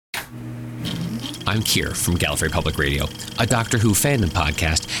I'm Keir from Gallifrey Public Radio, a Doctor Who fandom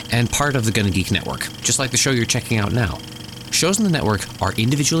podcast and part of the Gonna Geek Network, just like the show you're checking out now. Shows in the network are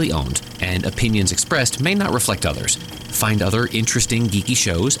individually owned, and opinions expressed may not reflect others. Find other interesting geeky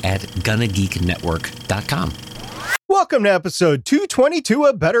shows at GonnaGeekNetwork.com. Welcome to episode 222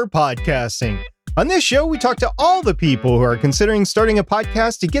 of Better Podcasting. On this show, we talk to all the people who are considering starting a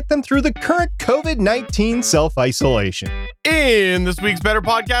podcast to get them through the current COVID-19 self-isolation. In this week's Better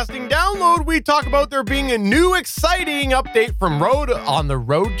Podcasting download, we talk about there being a new exciting update from Rode on the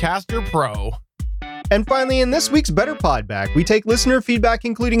Rodecaster Pro. And finally, in this week's Better Podback, we take listener feedback,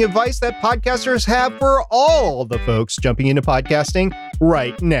 including advice that podcasters have for all the folks jumping into podcasting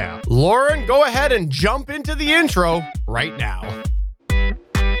right now. Lauren, go ahead and jump into the intro right now.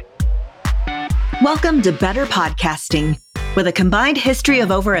 Welcome to Better Podcasting. With a combined history of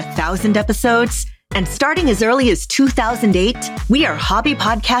over 1,000 episodes and starting as early as 2008, we are hobby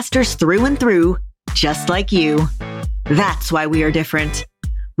podcasters through and through, just like you. That's why we are different.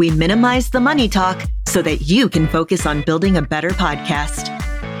 We minimize the money talk so that you can focus on building a better podcast.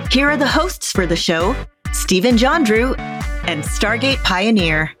 Here are the hosts for the show, Stephen John Drew and Stargate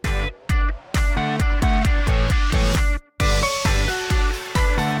Pioneer.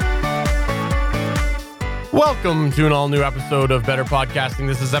 Welcome to an all-new episode of Better Podcasting.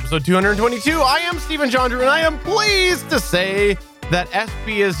 This is episode 222. I am Stephen John Drew, and I am pleased to say that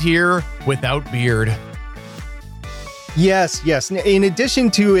SB is here without beard. Yes. In addition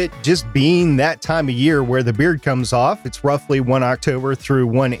to it just being that time of year where the beard comes off, it's roughly 1 October through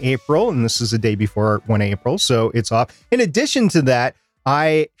 1 April, and this is the day before 1 April, so it's off. In addition to that,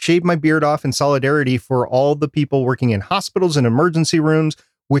 I shaved my beard off in solidarity for all the people working in hospitals and emergency rooms,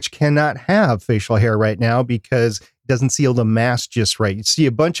 which cannot have facial hair right now because it doesn't seal the mask just right. You see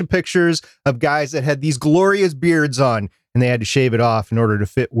a bunch of pictures of guys that had these glorious beards on, and they had to shave it off in order to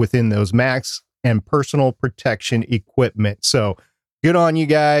fit within those masks and personal protection equipment. So good on you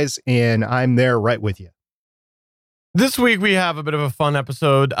guys, and I'm there right with you. This week we have a bit of a fun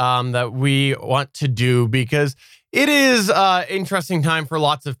episode that we want to do because it is an interesting time for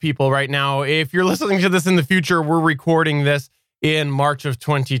lots of people right now. If you're listening to this in the future, we're recording this in March of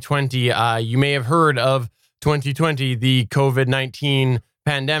 2020. You may have heard of 2020, the COVID-19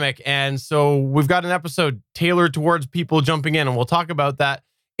 pandemic. And so we've got an episode tailored towards people jumping in, and we'll talk about that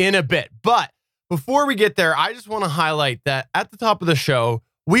in a bit. But before we get there, I just want to highlight that at the top of the show,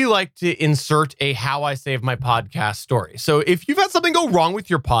 we like to insert a How I Saved My Podcast story. So if you've had something go wrong with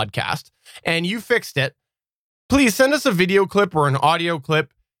your podcast and you fixed it, please send us a video clip or an audio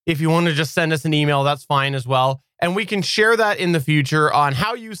clip. If you want to just send us an email, that's fine as well. And we can share that in the future on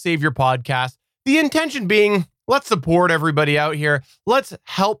how you save your podcast. The intention being, let's support everybody out here. Let's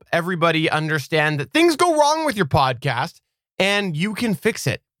help everybody understand that things go wrong with your podcast and you can fix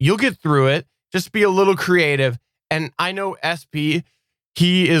it. You'll get through it. Just be a little creative. And I know SP,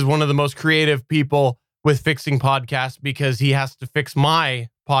 he is one of the most creative people with fixing podcasts because he has to fix my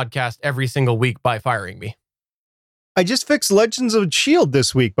podcast every single week by firing me. I just fixed Legends of S.H.I.E.L.D.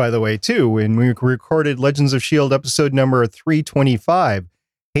 this week, by the way, too, and we recorded Legends of S.H.I.E.L.D. episode number 325.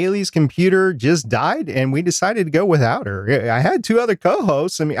 Haley's computer just died, and we decided to go without her. I had two other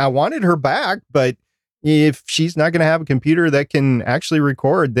co-hosts. I mean, I wanted her back, but if she's not going to have a computer that can actually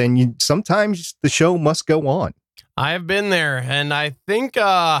record, then sometimes the show must go on. I have been there, and I think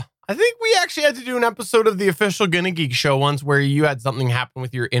we actually had to do an episode of the official Gonna Geek show once where you had something happen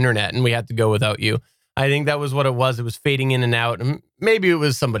with your internet, and we had to go without you. I think that was what it was. It was fading in and out. And maybe it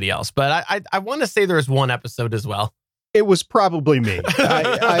was somebody else, but I want to say there was one episode as well. It was probably me.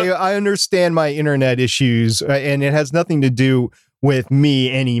 I understand my internet issues, and it has nothing to do with me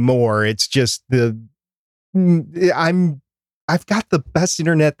anymore. It's just I've got the best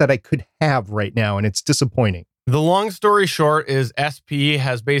internet that I could have right now, and it's disappointing. The long story short is SP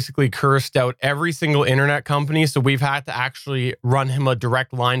has basically cursed out every single internet company. So we've had to actually run him a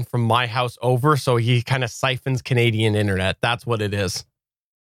direct line from my house over. So he kind of siphons Canadian internet. That's what it is.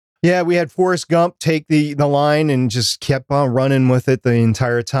 Yeah, we had Forrest Gump take the line and just kept on running with it the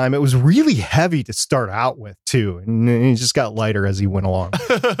entire time. It was really heavy to start out with, too. And it just got lighter as he went along.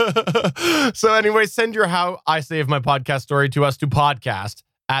 So anyway, send your How I Save My Podcast story to us to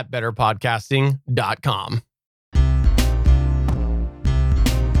podcast@betterpodcasting.com.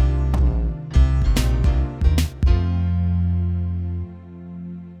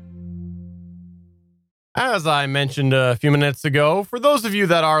 As I mentioned a few minutes ago, for those of you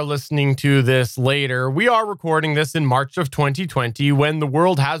that are listening to this later, we are recording this in March of 2020 when the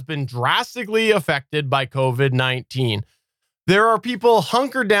world has been drastically affected by COVID-19. There are people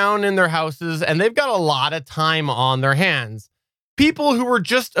hunkered down in their houses and they've got a lot of time on their hands. People who were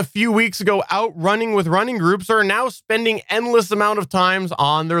just a few weeks ago out running with running groups are now spending endless amount of times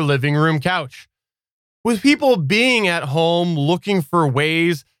on their living room couch. With people being at home looking for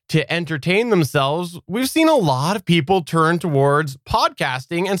ways to entertain themselves, we've seen a lot of people turn towards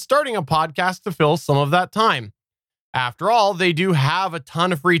podcasting and starting a podcast to fill some of that time. After all, they do have a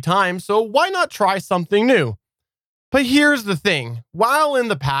ton of free time, so why not try something new? But here's the thing. While in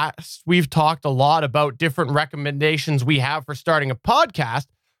the past, we've talked a lot about different recommendations we have for starting a podcast,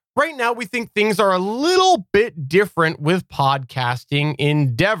 right now we think things are a little bit different with podcasting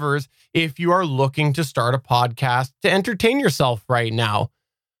endeavors if you are looking to start a podcast to entertain yourself right now.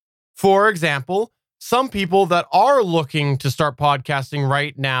 For example, some people that are looking to start podcasting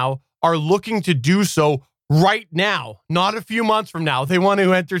right now are looking to do so right now, not a few months from now. They want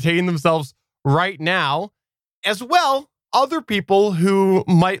to entertain themselves right now. As well, other people who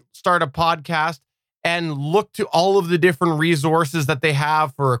might start a podcast and look to all of the different resources that they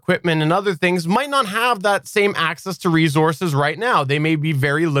have for equipment and other things might not have that same access to resources right now. They may be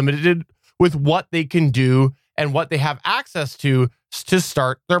very limited with what they can do and what they have access to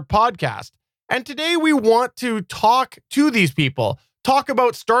start their podcast. And today we want to talk to these people, talk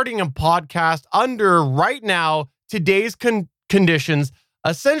about starting a podcast under right now, today's conditions,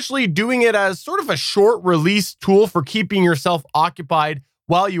 essentially doing it as sort of a short release tool for keeping yourself occupied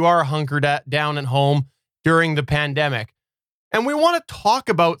while you are hunkered down at home during the pandemic. And we want to talk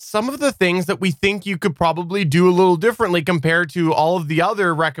about some of the things that we think you could probably do a little differently compared to all of the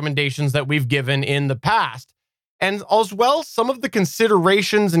other recommendations that we've given in the past. And as well, some of the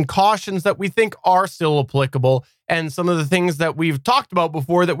considerations and cautions that we think are still applicable, and some of the things that we've talked about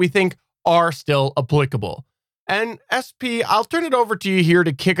before that we think are still applicable. And SP, I'll turn it over to you here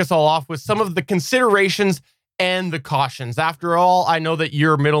to kick us all off with some of the considerations and the cautions. After all, I know that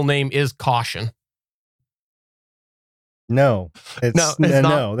your middle name is Caution. No, that's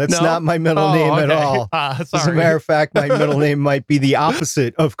not my middle name at all. As a matter of fact, my middle name might be the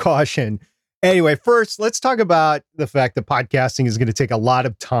opposite of Caution. Anyway, first, let's talk about the fact that podcasting is going to take a lot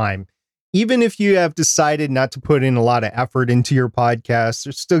of time. Even if you have decided not to put in a lot of effort into your podcast,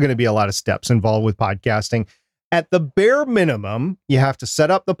 there's still going to be a lot of steps involved with podcasting. At the bare minimum, you have to set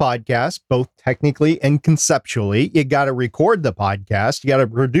up the podcast, both technically and conceptually. You got to record the podcast. You got to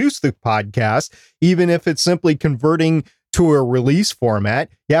produce the podcast, even if it's simply converting to a release format.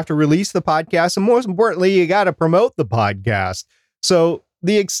 You have to release the podcast. And most importantly, you got to promote the podcast. So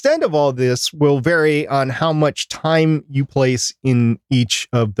the extent of all this will vary on how much time you place in each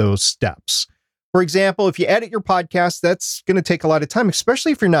of those steps. For example, if you edit your podcast, that's going to take a lot of time,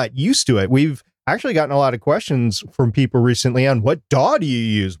 especially if you're not used to it. We've actually gotten a lot of questions from people recently on what DAW do you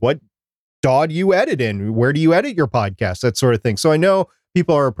use? What DAW do you edit in? Where do you edit your podcast? That sort of thing. So I know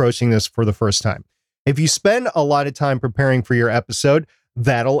people are approaching this for the first time. If you spend a lot of time preparing for your episode,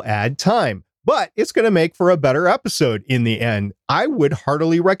 that'll add time, but it's going to make for a better episode in the end. I would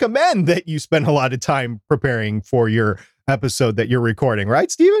heartily recommend that you spend a lot of time preparing for your episode that you're recording,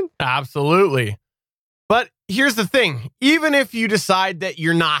 right, Steven? Absolutely. But here's the thing. Even if you decide that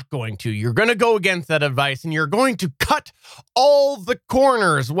you're not going to, you're going to go against that advice and you're going to cut all the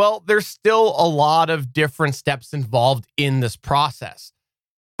corners, well, there's still a lot of different steps involved in this process.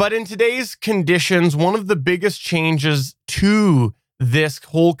 But in today's conditions, one of the biggest changes to this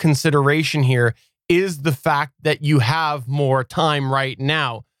whole consideration here is the fact that you have more time right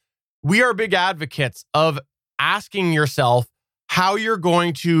now. We are big advocates of asking yourself how you're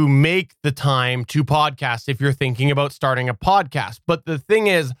going to make the time to podcast if you're thinking about starting a podcast. But the thing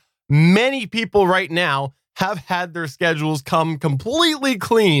is, many people right now have had their schedules come completely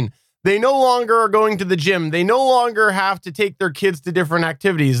clean. They no longer are going to the gym. They no longer have to take their kids to different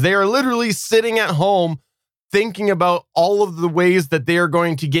activities. They are literally sitting at home thinking about all of the ways that they are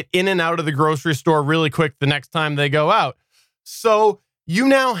going to get in and out of the grocery store really quick the next time they go out. So you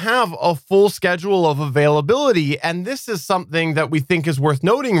now have a full schedule of availability. And this is something that we think is worth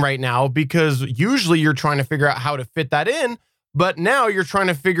noting right now, because usually you're trying to figure out how to fit that in, but now you're trying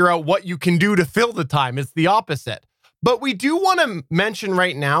to figure out what you can do to fill the time. It's the opposite. But we do want to mention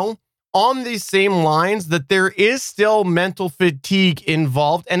right now, on these same lines, that there is still mental fatigue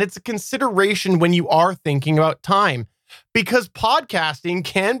involved, and it's a consideration when you are thinking about time, because podcasting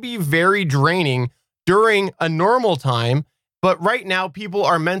can be very draining during a normal time, but right now people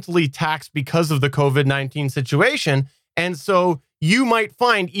are mentally taxed because of the COVID-19 situation, and so you might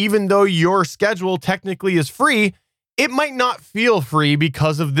find, even though your schedule technically is free, it might not feel free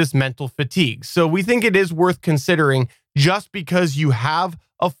because of this mental fatigue. So we think it is worth considering. Just because you have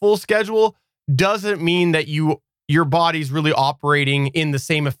a full schedule doesn't mean that your body's really operating in the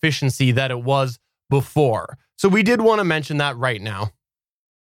same efficiency that it was before. So we did want to mention that right now.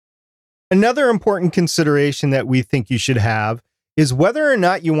 Another important consideration that we think you should have is whether or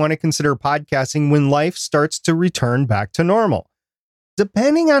not you want to consider podcasting when life starts to return back to normal.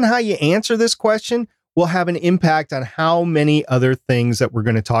 Depending on how you answer this question will have an impact on how many other things that we're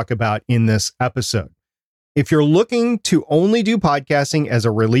going to talk about in this episode. If you're looking to only do podcasting as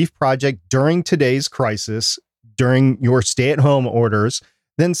a relief project during today's crisis, during your stay-at-home orders,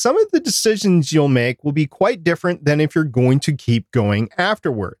 then some of the decisions you'll make will be quite different than if you're going to keep going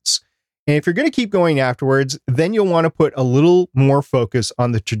afterwards. And if you're going to keep going afterwards, then you'll want to put a little more focus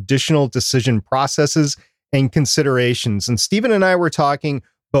on the traditional decision processes and considerations. And Stephen and I were talking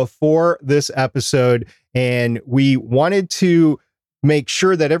before this episode, and we wanted to make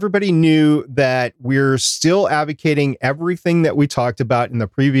sure that everybody knew that we're still advocating everything that we talked about in the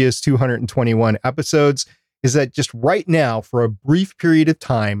previous 221 episodes, is that just right now, for a brief period of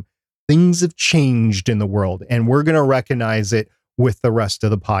time, things have changed in the world, and we're going to recognize it with the rest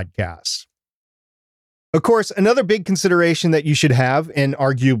of the podcast. Of course, another big consideration that you should have, and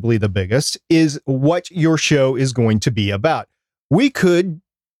arguably the biggest, is what your show is going to be about. We could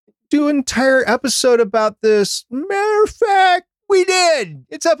do an entire episode about this. Matter of fact, we did.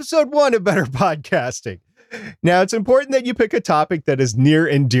 It's episode 1 of Better Podcasting. Now, it's important that you pick a topic that is near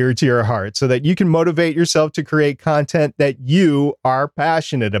and dear to your heart so that you can motivate yourself to create content that you are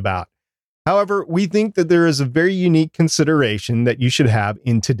passionate about. However, we think that there is a very unique consideration that you should have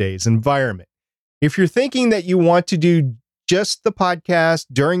in today's environment. If you're thinking that you want to do just the podcast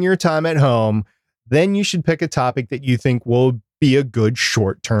during your time at home, then you should pick a topic that you think will be a good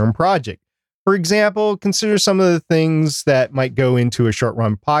short-term project. For example, consider some of the things that might go into a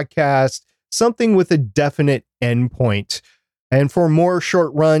short-run podcast, something with a definite endpoint. And for more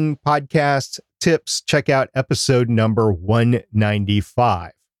short-run podcast tips, check out episode number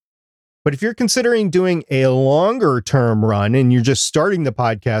 195. But if you're considering doing a longer term run and you're just starting the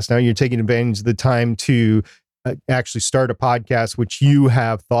podcast now, you're taking advantage of the time to actually start a podcast, which you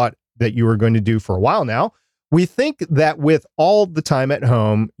have thought that you were going to do for a while now, we think that with all the time at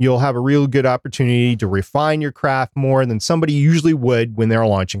home, you'll have a real good opportunity to refine your craft more than somebody usually would when they're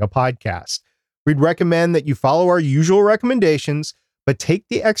launching a podcast. We'd recommend that you follow our usual recommendations, but take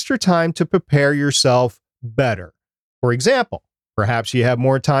the extra time to prepare yourself better. For example, perhaps you have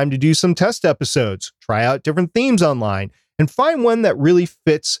more time to do some test episodes, try out different themes online, and find one that really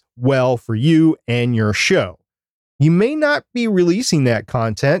fits well for you and your show. You may not be releasing that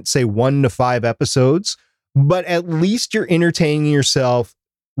content, say 1 to 5 episodes, but at least you're entertaining yourself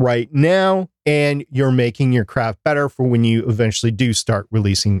right now and you're making your craft better for when you eventually do start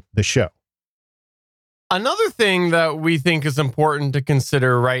releasing the show. Another thing that we think is important to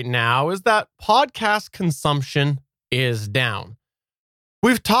consider right now is that podcast consumption is down.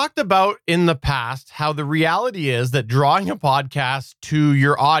 We've talked about in the past how the reality is that drawing a podcast to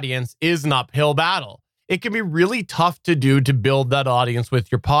your audience is an uphill battle. It can be really tough to do to build that audience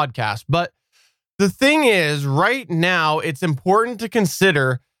with your podcast. But the thing is, right now, it's important to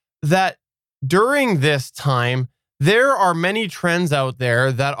consider that during this time, there are many trends out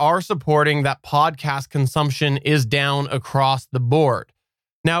there that are supporting that podcast consumption is down across the board.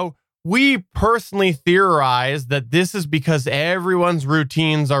 Now, we personally theorize that this is because everyone's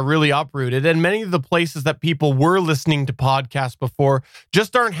routines are really uprooted, and many of the places that people were listening to podcasts before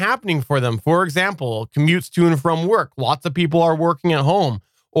just aren't happening for them. For example, commutes to and from work. Lots of people are working at home,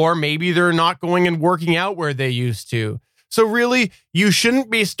 or maybe they're not going and working out where they used to. So really, you shouldn't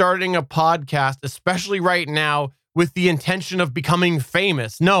be starting a podcast, especially right now, with the intention of becoming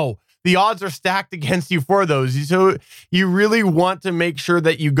famous. No, the odds are stacked against you for those. So you really want to make sure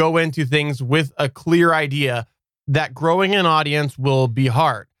that you go into things with a clear idea that growing an audience will be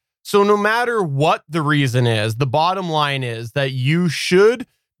hard. So no matter what the reason is, the bottom line is that you should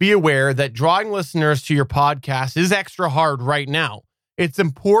be aware that drawing listeners to your podcast is extra hard right now. It's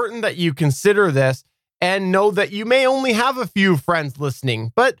important that you consider this and know that you may only have a few friends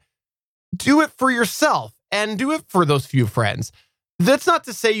listening, but do it for yourself and do it for those few friends. That's not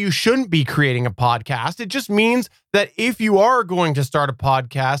to say you shouldn't be creating a podcast. It just means that if you are going to start a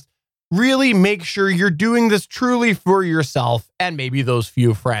podcast, really make sure you're doing this truly for yourself and maybe those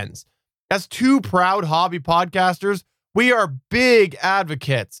few friends. As two proud hobby podcasters, we are big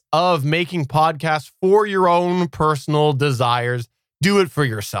advocates of making podcasts for your own personal desires. Do it for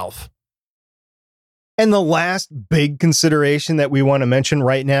yourself. And the last big consideration that we want to mention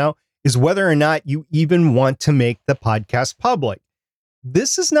right now is whether or not you even want to make the podcast public.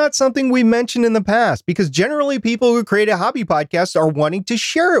 This is not something we mentioned in the past because generally people who create a hobby podcast are wanting to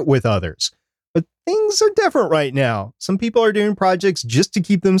share it with others. But things are different right now. Some people are doing projects just to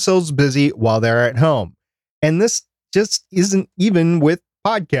keep themselves busy while they're at home. And this just isn't even with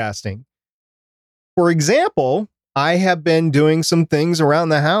podcasting. For example, I have been doing some things around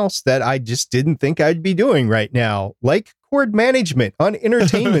the house that I just didn't think I'd be doing right now, like cord management on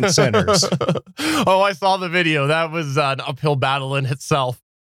entertainment centers. Oh, I saw the video. That was an uphill battle in itself.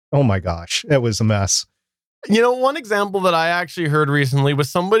 Oh my gosh, that was a mess. You know, one example that I actually heard recently was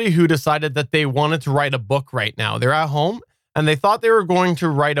somebody who decided that they wanted to write a book right now. They're at home and they thought they were going to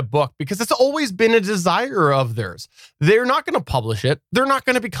write a book because it's always been a desire of theirs. They're not going to publish it. They're not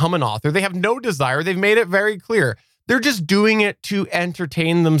going to become an author. They have no desire. They've made it very clear. They're just doing it to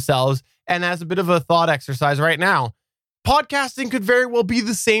entertain themselves and as a bit of a thought exercise right now. Podcasting could very well be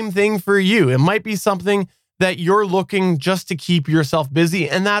the same thing for you. It might be something that you're looking just to keep yourself busy,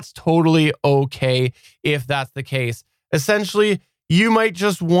 and that's totally okay if that's the case. Essentially, you might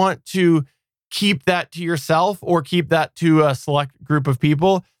just want to keep that to yourself or keep that to a select group of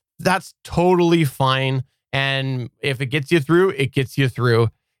people. That's totally fine. And if it gets you through, it gets you through.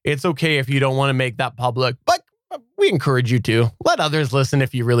 It's okay if you don't want to make that public, but we encourage you to. Let others listen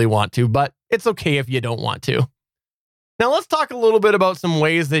if you really want to, but it's okay if you don't want to. Now, let's talk a little bit about some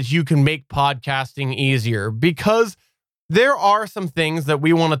ways that you can make podcasting easier, because there are some things that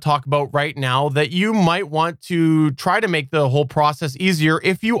we want to talk about right now that you might want to try to make the whole process easier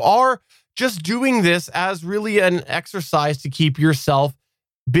if you are just doing this as really an exercise to keep yourself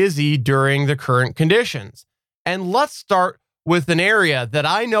busy during the current conditions. And let's start with an area that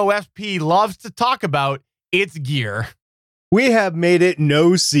I know FP loves to talk about. It's gear. We have made it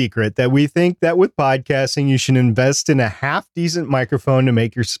no secret that we think that with podcasting, you should invest in a half-decent microphone to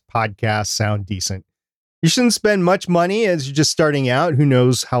make your podcast sound decent. You shouldn't spend much money as you're just starting out. Who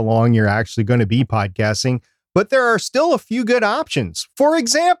knows how long you're actually going to be podcasting, but there are still a few good options. For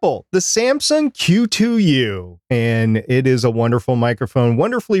example, the Samson Q2U, and it is a wonderful microphone,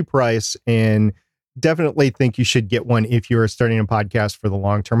 wonderfully priced, and definitely think you should get one if you are starting a podcast for the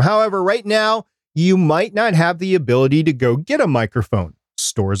long term. However, right now, you might not have the ability to go get a microphone.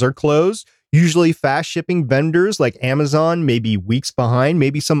 Stores are closed. Usually fast shipping vendors like Amazon may be weeks behind.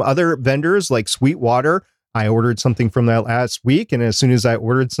 Maybe some other vendors like Sweetwater. I ordered something from that last week, and as soon as I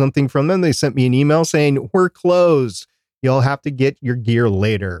ordered something from them, they sent me an email saying, we're closed. You'll have to get your gear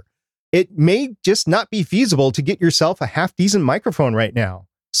later. It may just not be feasible to get yourself a half-decent microphone right now.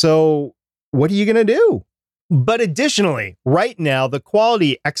 So what are you going to do? But additionally, right now, the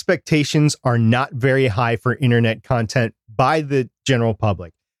quality expectations are not very high for internet content by the general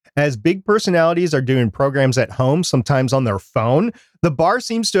public. As big personalities are doing programs at home, sometimes on their phone, the bar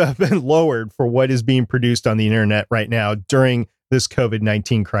seems to have been lowered for what is being produced on the internet right now during this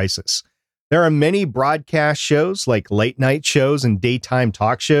COVID-19 crisis. There are many broadcast shows like late night shows and daytime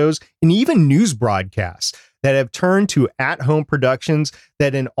talk shows, and even news broadcasts that have turned to at-home productions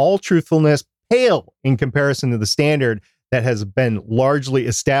that, in all truthfulness, pale in comparison to the standard that has been largely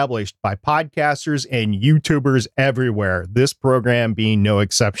established by podcasters and YouTubers everywhere, this program being no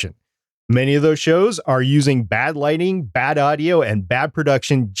exception. Many of those shows are using bad lighting, bad audio, and bad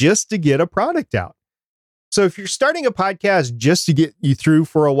production just to get a product out. So if you're starting a podcast just to get you through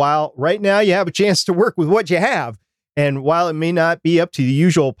for a while, right now you have a chance to work with what you have. And while it may not be up to the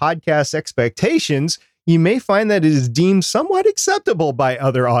usual podcast expectations, you may find that it is deemed somewhat acceptable by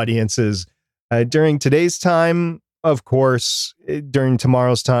other audiences. During today's time, of course, during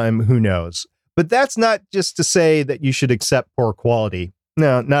tomorrow's time, who knows? But that's not just to say that you should accept poor quality.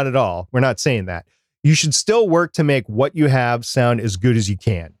 No, not at all. We're not saying that. You should still work to make what you have sound as good as you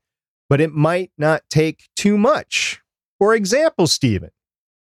can. But it might not take too much. For example, Stephen.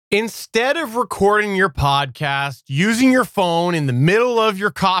 Instead of recording your podcast using your phone in the middle of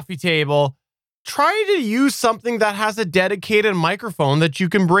your coffee table, try to use something that has a dedicated microphone that you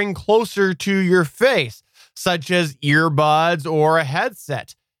can bring closer to your face, such as earbuds or a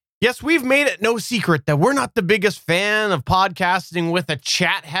headset. Yes, we've made it no secret that we're not the biggest fan of podcasting with a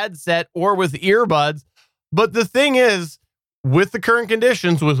chat headset or with earbuds. But the thing is, with the current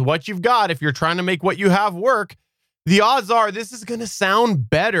conditions, with what you've got, if you're trying to make what you have work, the odds are this is going to sound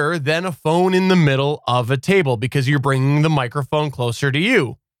better than a phone in the middle of a table because you're bringing the microphone closer to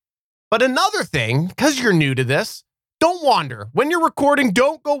you. But another thing, because you're new to this, don't wander. When you're recording,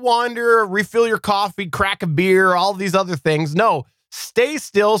 don't go wander, refill your coffee, crack a beer, all these other things. No, stay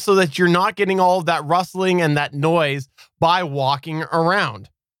still so that you're not getting all of that rustling and that noise by walking around.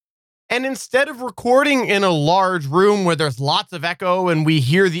 And instead of recording in a large room where there's lots of echo and we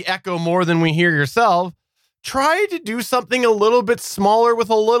hear the echo more than we hear yourself, try to do something a little bit smaller with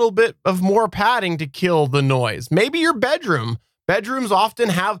a little bit of more padding to kill the noise. Maybe your bedroom. Bedrooms often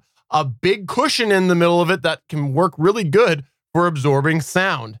have a big cushion in the middle of it that can work really good for absorbing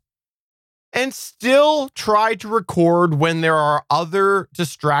sound. and still try to record when there are other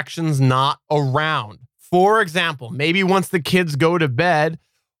distractions not around. For example, maybe once the kids go to bed,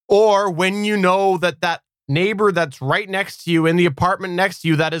 or when you know that neighbor that's right next to you in the apartment next to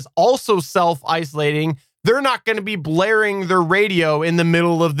you that is also self-isolating, they're not going to be blaring their radio in the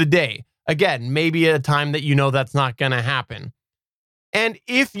middle of the day. Again, maybe at a time that you know that's not going to happen. And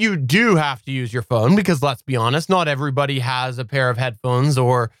if you do have to use your phone, because let's be honest, not everybody has a pair of headphones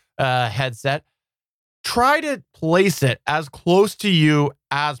or a headset, try to place it as close to you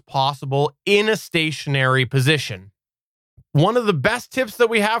as possible in a stationary position. One of the best tips that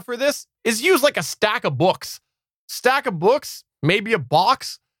we have for this is use like a stack of books. Stack of books, maybe a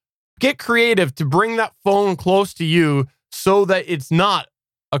box. Get creative to bring that phone close to you so that it's not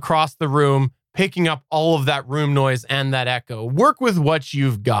across the room, picking up all of that room noise and that echo. Work with what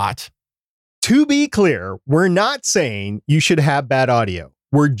you've got. To be clear, we're not saying you should have bad audio.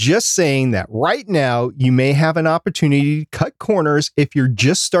 We're just saying that right now you may have an opportunity to cut corners if you're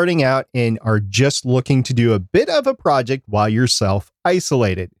just starting out and are just looking to do a bit of a project while you're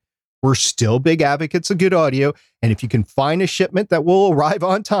self-isolated. We're still big advocates of good audio, and if you can find a shipment that will arrive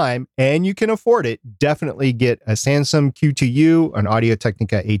on time and you can afford it, definitely get a Samsung Q2U, an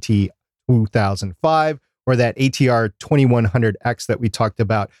Audio-Technica AT2005, or that ATR 2100X that we talked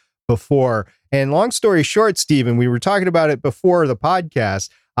about before. And long story short, Stephen, we were talking about it before the podcast.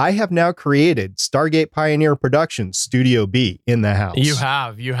 I have now created Stargate Pioneer Productions Studio B in the house. You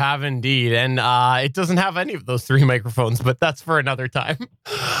have indeed. And it doesn't have any of those 3 microphones, but that's for another time.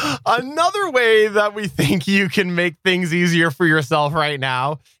 Another way that we think you can make things easier for yourself right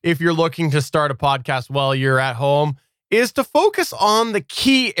now, if you're looking to start a podcast while you're at home, is to focus on the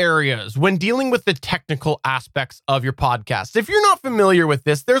key areas when dealing with the technical aspects of your podcast. If you're not familiar with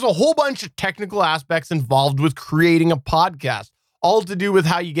this, there's a whole bunch of technical aspects involved with creating a podcast, all to do with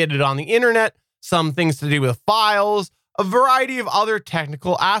how you get it on the internet, some things to do with files, a variety of other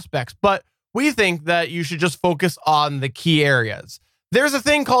technical aspects. But we think that you should just focus on the key areas. There's a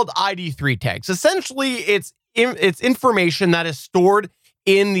thing called ID3 tags. Essentially, it's information that is stored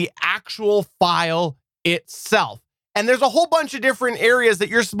in the actual file itself. And there's a whole bunch of different areas that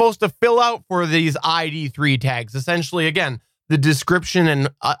you're supposed to fill out for these ID3 tags. Essentially, again, the description and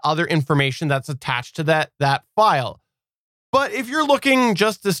other information that's attached to that file. But if you're looking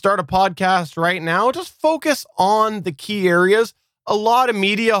just to start a podcast right now, just focus on the key areas. A lot of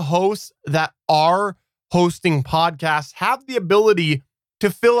media hosts that are hosting podcasts have the ability to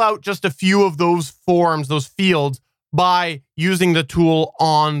fill out just a few of those forms, those fields, by using the tool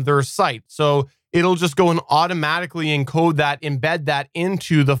on their site. So it'll just go and automatically encode that, embed that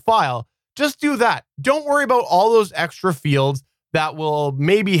into the file. Just do that. Don't worry about all those extra fields that will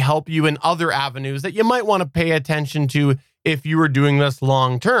maybe help you in other avenues that you might want to pay attention to if you were doing this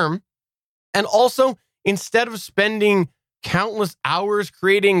long term. And also, instead of spending countless hours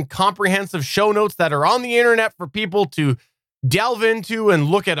creating comprehensive show notes that are on the internet for people to delve into and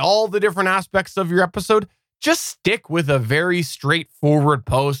look at all the different aspects of your episode, just stick with a very straightforward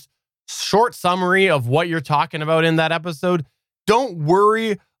post, short summary of what you're talking about in that episode. Don't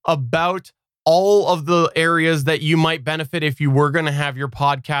worry about all of the areas that you might benefit if you were going to have your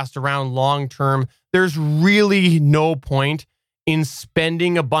podcast around long term. There's really no point in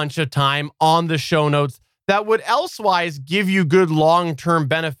spending a bunch of time on the show notes that would elsewise give you good long-term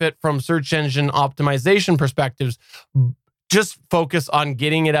benefit from search engine optimization perspectives. Just focus on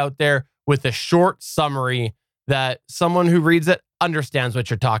getting it out there with a short summary that someone who reads it understands what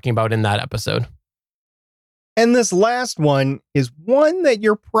you're talking about in that episode. And this last one is one that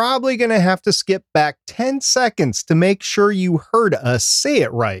you're probably going to have to skip back 10 seconds to make sure you heard us say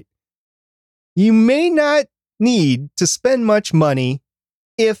it right. You may not need to spend much money,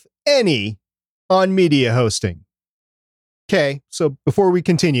 if any, on media hosting. Okay, so before we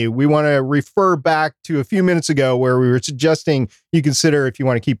continue, we want to refer back to a few minutes ago where we were suggesting you consider if you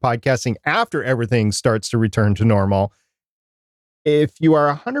want to keep podcasting after everything starts to return to normal. If you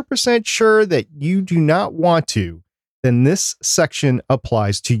are 100% sure that you do not want to, then this section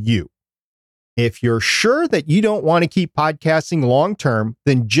applies to you. If you're sure that you don't want to keep podcasting long-term,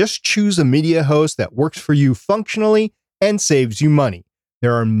 then just choose a media host that works for you functionally and saves you money.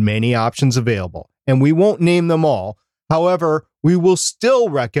 There are many options available, and we won't name them all. However, we will still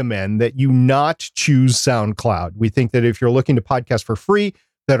recommend that you not choose SoundCloud. We think that if you're looking to podcast for free,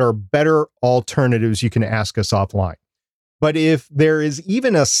 there are better alternatives you can ask us offline. But if there is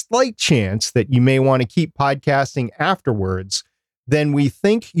even a slight chance that you may want to keep podcasting afterwards, then we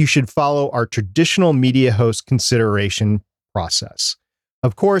think you should follow our traditional media host consideration process.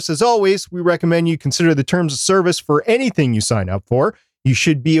 Of course, as always, we recommend you consider the terms of service for anything you sign up for. You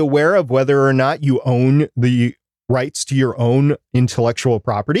should be aware of whether or not you own the rights to your own intellectual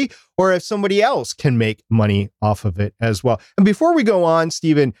property, or if somebody else can make money off of it as well. And before we go on,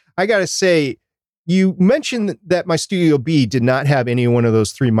 Stephen, I got to say, you mentioned that my Studio B did not have any one of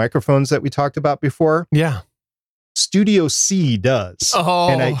those 3 microphones that we talked about before. Yeah. Studio C does. Oh.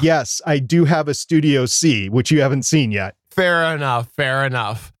 And yes, I do have a Studio C, which you haven't seen yet. Fair enough.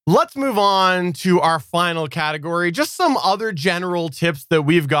 Let's move on to our final category. Just some other general tips that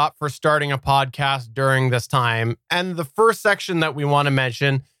we've got for starting a podcast during this time. And the first section that we want to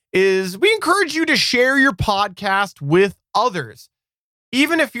mention is we encourage you to share your podcast with others.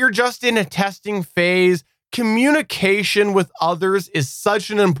 Even if you're just in a testing phase, communication with others is such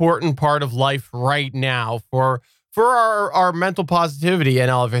an important part of life right now for our mental positivity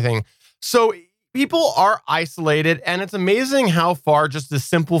and everything. So people are isolated, and it's amazing how far just a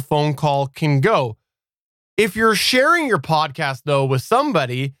simple phone call can go. If you're sharing your podcast, though, with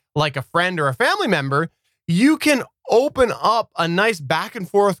somebody like a friend or a family member, you can open up a nice back and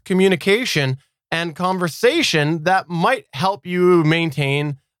forth communication and conversation that might help you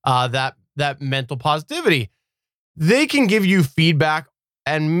maintain that mental positivity. They can give you feedback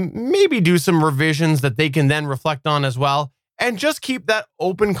and maybe do some revisions that they can then reflect on as well. And just keep that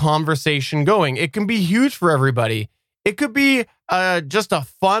open conversation going. It can be huge for everybody. It could be just a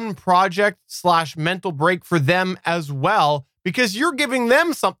fun project / mental break for them as well, because you're giving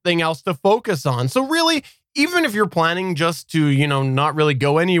them something else to focus on. So really, even if you're planning just to, not really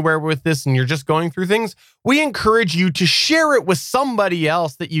go anywhere with this and you're just going through things, we encourage you to share it with somebody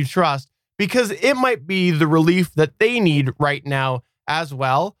else that you trust, because it might be the relief that they need right now as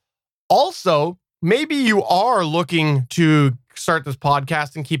well. Also, maybe you are looking to start this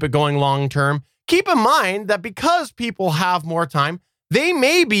podcast and keep it going long term. Keep in mind that because people have more time, they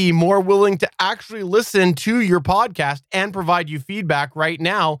may be more willing to actually listen to your podcast and provide you feedback right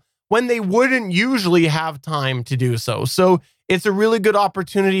now when they wouldn't usually have time to do so. So it's a really good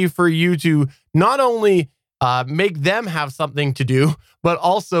opportunity for you to not only make them have something to do, but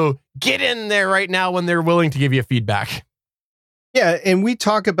also get in there right now when they're willing to give you feedback. Yeah, and we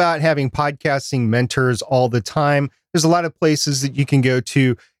talk about having podcasting mentors all the time. There's a lot of places that you can go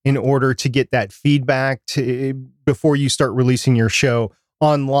to in order to get that feedback before you start releasing your show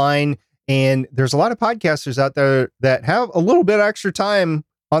online. And there's a lot of podcasters out there that have a little bit extra time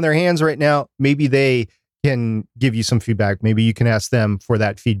on their hands right now. Maybe they can give you some feedback. Maybe you can ask them for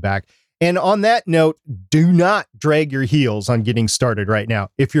that feedback. And on that note, do not drag your heels on getting started right now.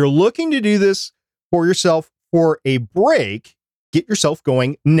 If you're looking to do this for yourself for a break, get yourself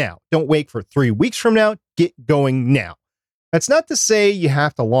going now. Don't wait for 3 weeks from now. Get going now. That's not to say you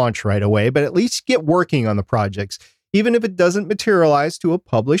have to launch right away, but at least get working on the projects. Even if it doesn't materialize to a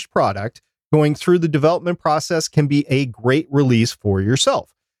published product, going through the development process can be a great release for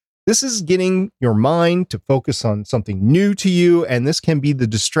yourself. This is getting your mind to focus on something new to you, and this can be the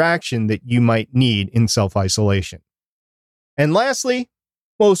distraction that you might need in self-isolation. And lastly,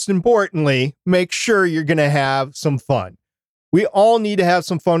 most importantly, make sure you're going to have some fun. We all need to have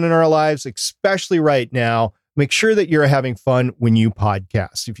some fun in our lives, especially right now. Make sure that you're having fun when you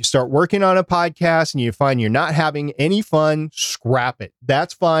podcast. If you start working on a podcast and you find you're not having any fun, scrap it.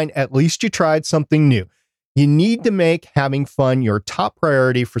 That's fine. At least you tried something new. You need to make having fun your top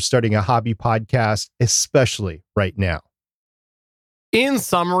priority for starting a hobby podcast, especially right now. In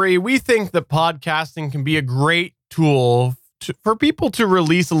summary, we think that podcasting can be a great tool for people to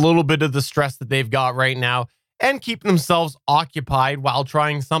release a little bit of the stress that they've got right now and keep themselves occupied while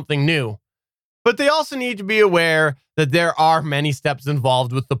trying something new. But they also need to be aware that there are many steps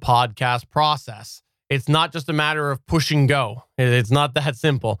involved with the podcast process. It's not just a matter of push and go. It's not that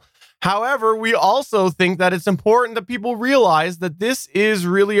simple. However, we also think that it's important that people realize that this is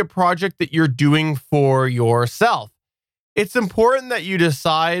really a project that you're doing for yourself. It's important that you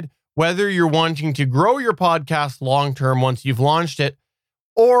decide whether you're wanting to grow your podcast long-term once you've launched it,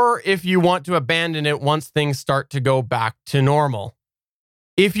 or if you want to abandon it once things start to go back to normal.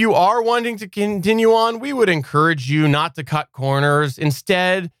 If you are wanting to continue on, we would encourage you not to cut corners.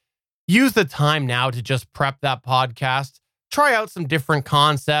 Instead, use the time now to just prep that podcast. Try out some different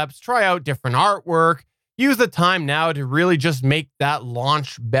concepts, try out different artwork. Use the time now to really just make that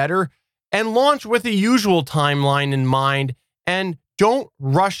launch better, and launch with a usual timeline in mind. And don't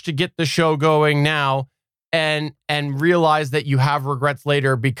rush to get the show going now and realize that you have regrets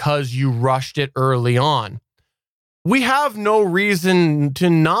later because you rushed it early on. We have no reason to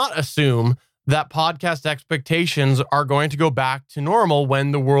not assume that podcast expectations are going to go back to normal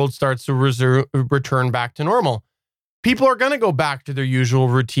when the world starts to return back to normal. People are going to go back to their usual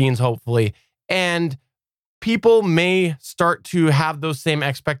routines, hopefully. And people may start to have those same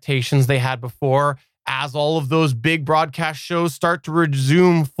expectations they had before as all of those big broadcast shows start to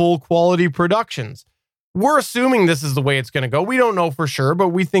resume full quality productions. We're assuming this is the way it's going to go. We don't know for sure, but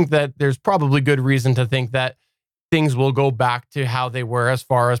we think that there's probably good reason to think that things will go back to how they were as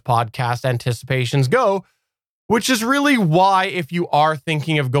far as podcast anticipations go, which is really why, if you are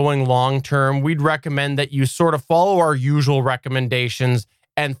thinking of going long term, we'd recommend that you sort of follow our usual recommendations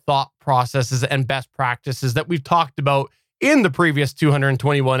and thought processes and best practices that we've talked about in the previous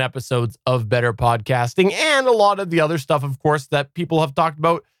 221 episodes of Better Podcasting, and a lot of the other stuff, of course, that people have talked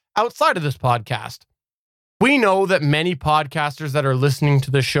about outside of this podcast. We know that many podcasters that are listening to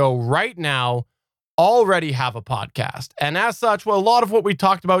the show right now already have a podcast. And as such, well, a lot of what we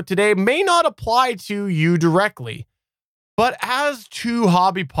talked about today may not apply to you directly. But as two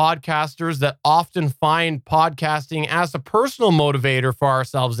hobby podcasters that often find podcasting as a personal motivator for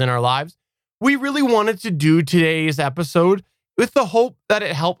ourselves in our lives, we really wanted to do today's episode with the hope that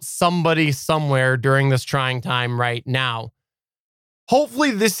it helps somebody somewhere during this trying time right now.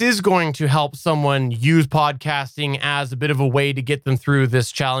 Hopefully, this is going to help someone use podcasting as a bit of a way to get them through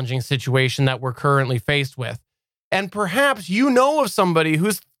this challenging situation that we're currently faced with. And perhaps you know of somebody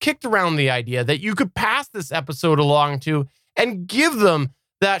who's kicked around the idea that you could pass this episode along to and give them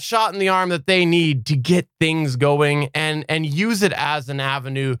that shot in the arm that they need to get things going and use it as an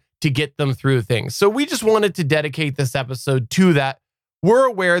avenue to get them through things. So we just wanted to dedicate this episode to that. We're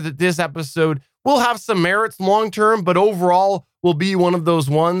aware that this episode will have some merits long-term, but overall will be one of those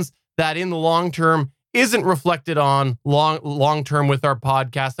ones that in the long term isn't reflected on long-term with our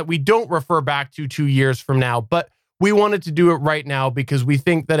podcast, that we don't refer back to 2 years from now. But we wanted to do it right now because we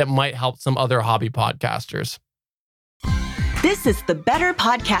think that it might help some other hobby podcasters. This is the Better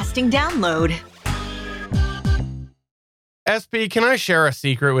Podcasting Download. SP, can I share a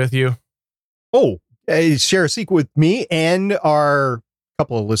secret with you? Oh, share a secret with me and our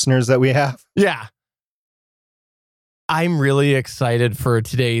couple of listeners that we have. Yeah. I'm really excited for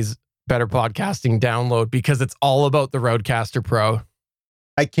today's Better Podcasting Download because it's all about the Rodecaster Pro.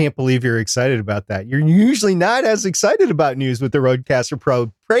 I can't believe you're excited about that. You're usually not as excited about news with the Rodecaster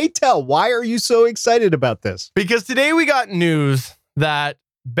Pro. Pray tell, why are you so excited about this? Because today we got news that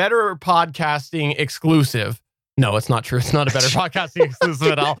Better Podcasting exclusive. No, it's not true. It's not a Better Podcasting exclusive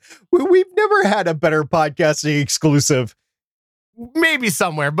at all. We've never had a Better Podcasting exclusive. Maybe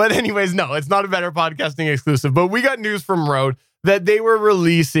somewhere. But anyways, no, it's not a Better Podcasting exclusive. But we got news from Rode that they were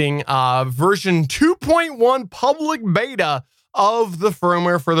releasing version 2.1 public beta of the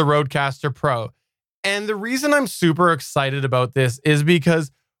firmware for the Rodecaster Pro. And the reason I'm super excited about this is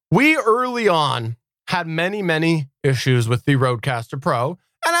because we early on had many issues with the Rodecaster Pro.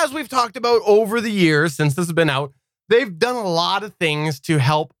 And as we've talked about over the years since this has been out, they've done a lot of things to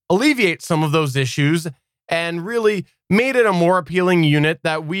help alleviate some of those issues and really made it a more appealing unit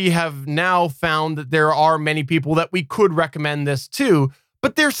that we have now found that there are many people that we could recommend this to.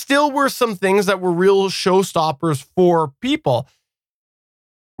 But there still were some things that were real showstoppers for people.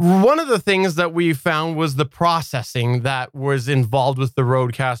 One of the things that we found was the processing that was involved with the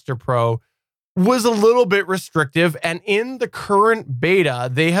Rodecaster Pro was a little bit restrictive. And in the current beta,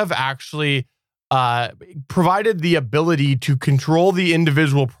 they have actually provided the ability to control the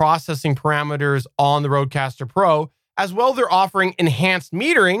individual processing parameters on the Rodecaster Pro. As well, they're offering enhanced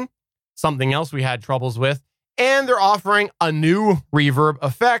metering, something else we had troubles with. And they're offering a new reverb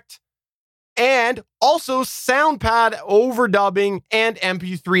effect and also SoundPad overdubbing and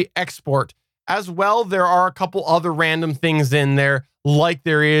MP3 export. As well, there are a couple other random things in there, like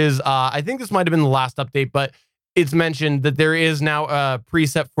there is, I think this might have been the last update, but it's mentioned that there is now a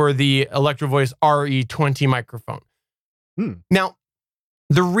preset for the Electro Voice RE20 microphone. Now,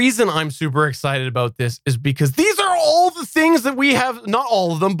 the reason I'm super excited about this is because these are all the things that we have, not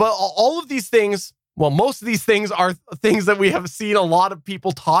all of them, but all of these things. Well, most of these things are things that we have seen a lot of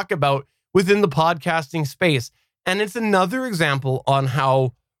people talk about within the podcasting space. And it's another example on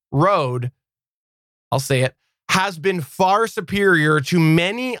how Rode, I'll say it, has been far superior to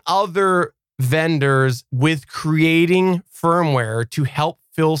many other vendors with creating firmware to help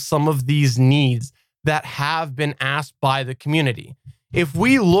fill some of these needs that have been asked by the community. If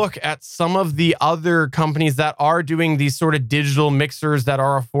we look at some of the other companies that are doing these sort of digital mixers that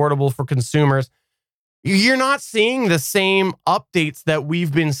are affordable for consumers, you're not seeing the same updates that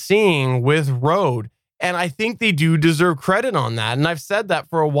we've been seeing with Rode. And I think they do deserve credit on that. And I've said that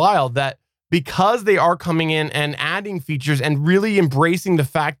for a while, that because they are coming in and adding features and really embracing the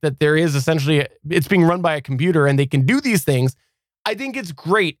fact that there is essentially, it's being run by a computer and they can do these things, I think it's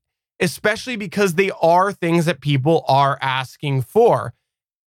great, especially because they are things that people are asking for.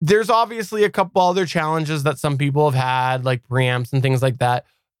 There's obviously a couple other challenges that some people have had, like preamps and things like that.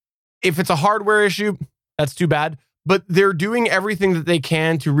 If it's a hardware issue, that's too bad. But they're doing everything that they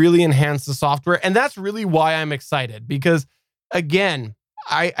can to really enhance the software. And that's really why I'm excited. Because, again,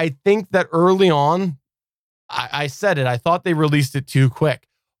 I think that early on, I said it, I thought they released it too quick.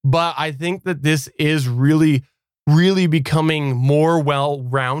 But I think that this is really, really becoming more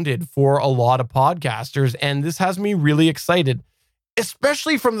well-rounded for a lot of podcasters. And this has me really excited,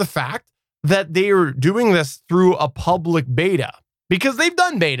 especially from the fact that they are doing this through a public beta. Because they've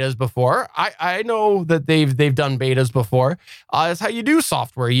done betas before. I know that they've done betas before. It's how you do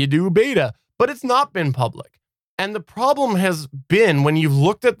software. You do beta, but it's not been public. And the problem has been when you've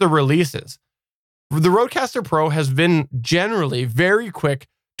looked at the releases, the Rodecaster Pro has been generally very quick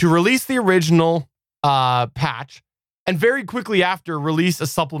to release the original patch and very quickly after release a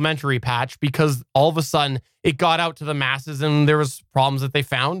supplementary patch because all of a sudden it got out to the masses and there was problems that they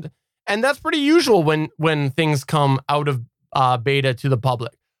found. And that's pretty usual when things come out of beta to the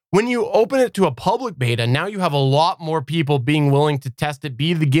public. When you open it to a public beta, now you have a lot more people being willing to test it,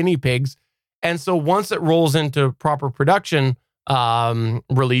 be the guinea pigs. And so once it rolls into proper production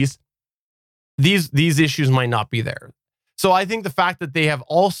release, these issues might not be there. So I think the fact that they have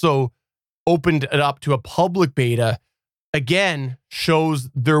also opened it up to a public beta, again, shows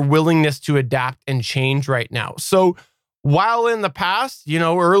their willingness to adapt and change right now. So while in the past,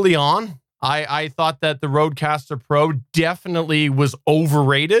 early on, I thought that the Rodecaster Pro definitely was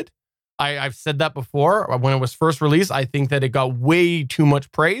overrated. I've said that before. When it was first released, I think that it got way too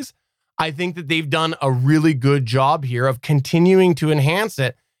much praise. I think that they've done a really good job here of continuing to enhance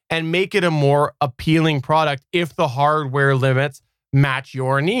it and make it a more appealing product if the hardware limits match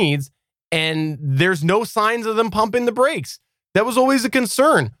your needs. And there's no signs of them pumping the brakes. That was always a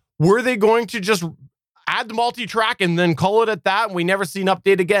concern. Were they going to just add the multi-track and then call it at that and we never see an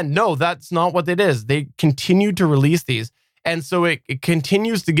update again? No, that's not what it is. They continue to release these. And so it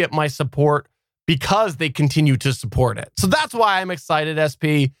continues to get my support because they continue to support it. So that's why I'm excited,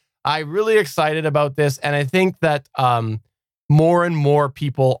 SP. I'm really excited about this. And I think that more and more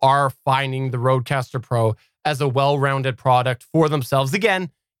people are finding the Rodecaster Pro as a well-rounded product for themselves.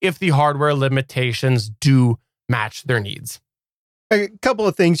 Again, if the hardware limitations do match their needs. A couple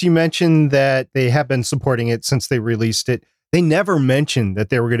of things. You mentioned that they have been supporting it since they released it. They never mentioned that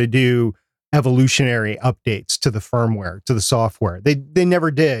they were going to do evolutionary updates to the firmware, to the software. They never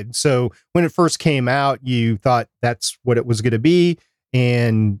did. So when it first came out, you thought that's what it was going to be,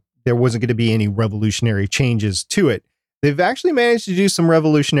 and there wasn't going to be any revolutionary changes to it. They've actually managed to do some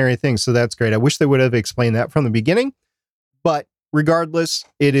revolutionary things, so that's great. I wish they would have explained that from the beginning, but regardless,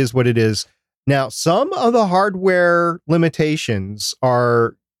 it is what it is. Now, some of the hardware limitations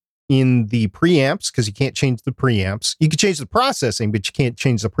are in the preamps because you can't change the preamps. You can change the processing, but you can't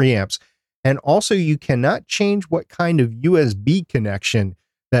change the preamps. And also, you cannot change what kind of USB connection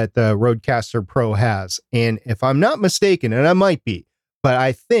that the Rodecaster Pro has. And if I'm not mistaken, and I might be, but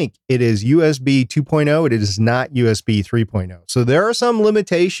I think it is USB 2.0. It is not USB 3.0. So there are some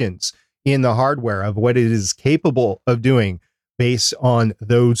limitations in the hardware of what it is capable of doing based on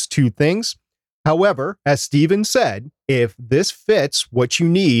those two things. However, as Steven said, if this fits what you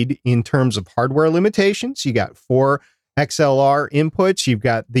need in terms of hardware limitations, you got 4 XLR inputs, you've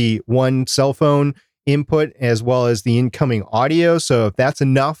got the 1 cell phone input, as well as the incoming audio. So if that's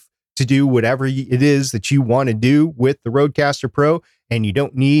enough to do whatever it is that you want to do with the Rodecaster Pro, and you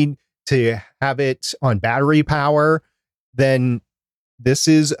don't need to have it on battery power, then this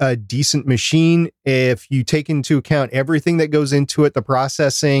is a decent machine. If you take into account everything that goes into it, the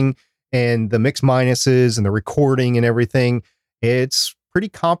processing and the mix minuses and the recording and everything, it's pretty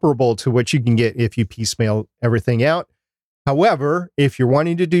comparable to what you can get if you piecemeal everything out. However, if you're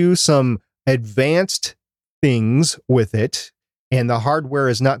wanting to do some advanced things with it and the hardware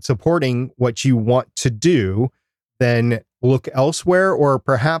is not supporting what you want to do, then look elsewhere, or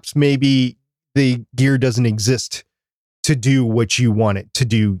perhaps maybe the gear doesn't exist to do what you want it to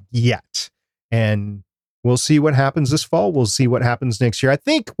do yet. And we'll see what happens this fall. We'll see what happens next year. I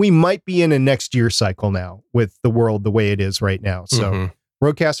think we might be in a next year cycle now with the world the way it is right now. So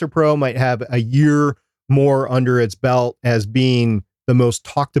Rodecaster Pro might have a year more under its belt as being the most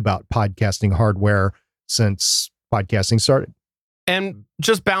talked about podcasting hardware since podcasting started. And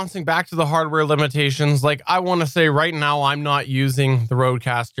just bouncing back to the hardware limitations, like I want to say right now, I'm not using the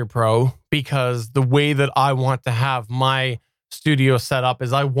Rodecaster Pro because the way that I want to have my studio set up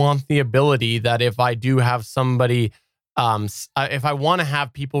is I want the ability that if I do have somebody, if I want to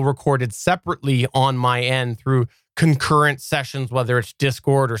have people recorded separately on my end through concurrent sessions, whether it's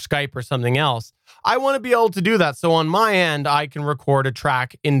Discord or Skype or something else. I want to be able to do that. So on my end, I can record a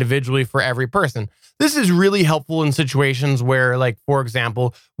track individually for every person. This is really helpful in situations where, like, for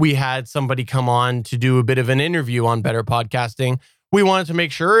example, we had somebody come on to do a bit of an interview on Better Podcasting. We wanted to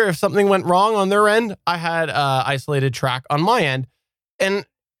make sure if something went wrong on their end, I had an isolated track on my end. And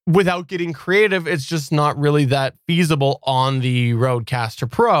without getting creative, it's just not really that feasible on the Rodecaster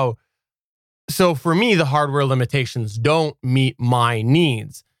Pro. So for me, the hardware limitations don't meet my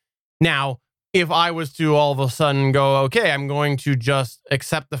needs. Now, if I was to all of a sudden go, okay, I'm going to just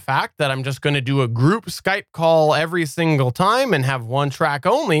accept the fact that I'm just going to do a group Skype call every single time and have one track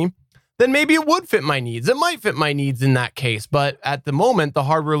only, then maybe it would fit my needs. It might fit my needs in that case. But at the moment, the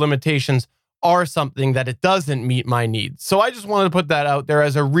hardware limitations are something that it doesn't meet my needs. So I just wanted to put that out there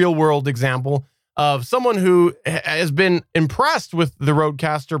as a real world example of someone who has been impressed with the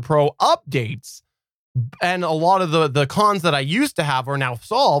Rodecaster Pro updates. And a lot of the cons that I used to have are now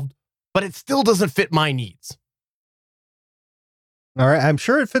solved, but it still doesn't fit my needs. All right. I'm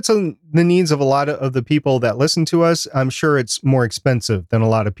sure it fits on the needs of a lot of the people that listen to us. I'm sure it's more expensive than a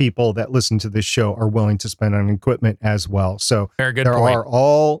lot of people that listen to this show are willing to spend on equipment as well. So very good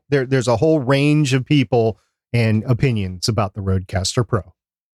point. There's a whole range of people and opinions about the Rodecaster Pro.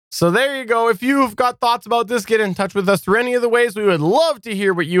 So there you go. If you've got thoughts about this, get in touch with us through any of the ways. We would love to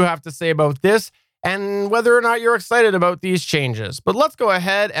hear what you have to say about this and whether or not you're excited about these changes. But let's go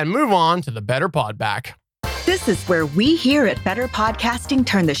ahead and move on to the Better Pod Back. This is where we here at Better Podcasting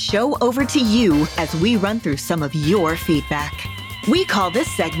turn the show over to you as we run through some of your feedback. We call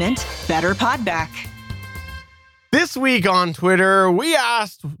this segment Better Pod Back. This week on Twitter, we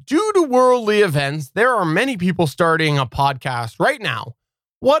asked, due to worldly events, there are many people starting a podcast right now.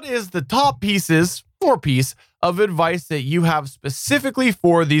 What is the top piece of advice that you have specifically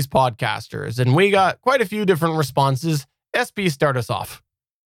for these podcasters? And we got quite a few different responses. SP, start us off.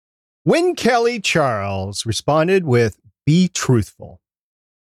 Win Kelly Charles responded with, be truthful.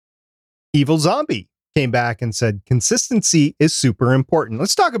 Evil Zombie came back and said, consistency is super important.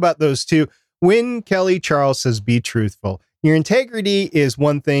 Let's talk about those two. Win Kelly Charles says, be truthful. Your integrity is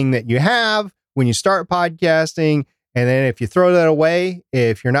one thing that you have when you start podcasting. And then if you throw that away,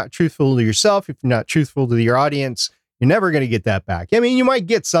 if you're not truthful to yourself, if you're not truthful to your audience, you're never going to get that back. I mean, you might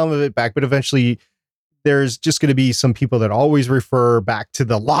get some of it back, but eventually there's just going to be some people that always refer back to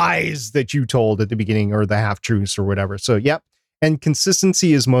the lies that you told at the beginning or the half-truths or whatever. So, yep. And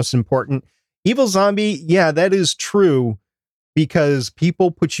consistency is most important. Evil Zombie, yeah, that is true because people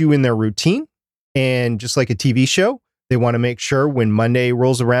put you in their routine. And just like a TV show, they want to make sure when Monday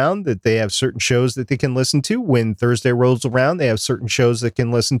rolls around that they have certain shows that they can listen to. When Thursday rolls around, they have certain shows that can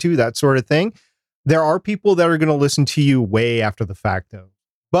listen to, that sort of thing. There are people that are going to listen to you way after the fact, though.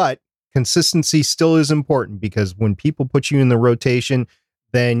 But consistency still is important because when people put you in the rotation,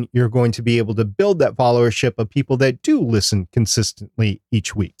 then you're going to be able to build that followership of people that do listen consistently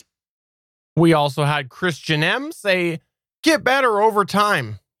each week. We also had Christian M say, get better over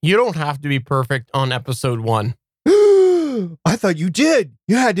time. You don't have to be perfect on episode 1. I thought you did.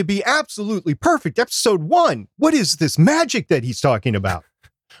 You had to be absolutely perfect. Episode 1. What is this magic that he's talking about?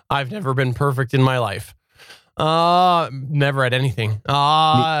 I've never been perfect in my life. Never at anything.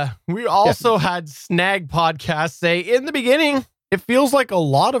 We also had Snag Podcast say, in the beginning, it feels like a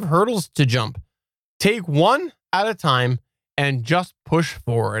lot of hurdles to jump. Take one at a time and just push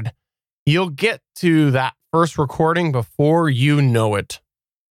forward. You'll get to that first recording before you know it.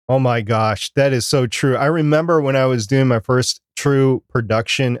 Oh my gosh, that is so true. I remember when I was doing my first true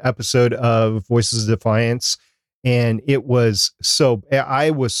production episode of Voices of Defiance, and I was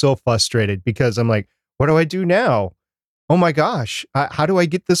so frustrated because I'm like, what do I do now? Oh my gosh, how do I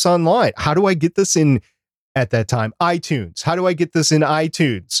get this online? How do I get this in, at that time, iTunes? How do I get this in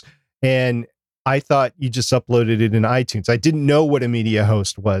iTunes? And I thought you just uploaded it in iTunes. I didn't know what a media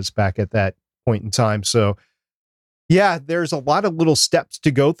host was back at that point in time. So yeah, there's a lot of little steps to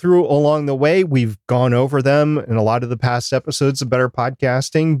go through along the way. We've gone over them in a lot of the past episodes of Better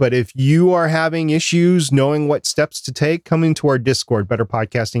Podcasting. But if you are having issues knowing what steps to take, come into our Discord,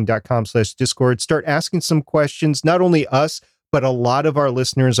 betterpodcasting.com/Discord. Start asking some questions. Not only us, but a lot of our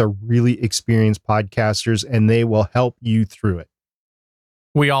listeners are really experienced podcasters, and they will help you through it.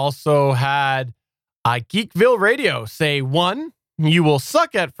 We also had Geekville Radio say, 1, you will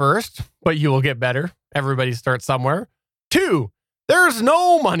suck at first, but you will get better. Everybody starts somewhere. 2, there's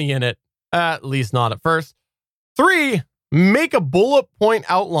no money in it, at least not at first. 3, make a bullet point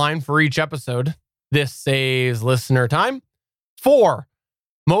outline for each episode. This saves listener time. 4,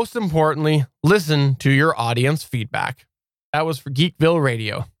 most importantly, listen to your audience feedback. That was for Geekville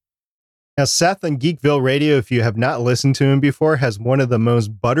Radio. Now, Seth on Geekville Radio, if you have not listened to him before, has one of the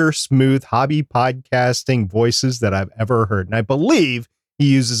most butter smooth hobby podcasting voices that I've ever heard. And I believe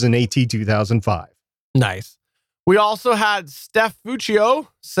he uses an AT2005. Nice. We also had Steph Fuccio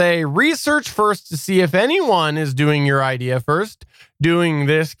say, research first to see if anyone is doing your idea first. Doing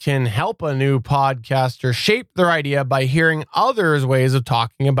this can help a new podcaster shape their idea by hearing others' ways of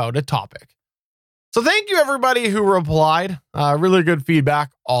talking about a topic. So thank you, everybody who replied. Really good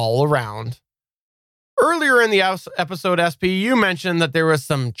feedback all around. Earlier in the episode, SP, you mentioned that there was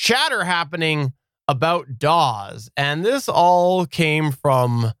some chatter happening about DAWs, and this all came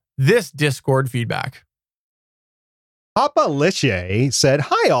from this Discord feedback. Papa Liche said,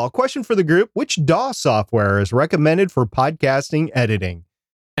 hi all, question for the group. Which DAW software is recommended for podcasting editing?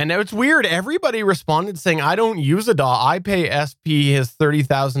 And now it's weird. Everybody responded saying, I don't use a DAW. I pay SP his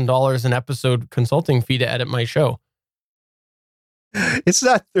 $30,000 an episode consulting fee to edit my show. It's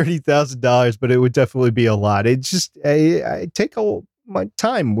not $30,000, but it would definitely be a lot. It's just, I take my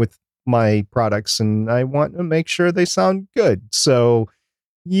time with my products and I want to make sure they sound good. So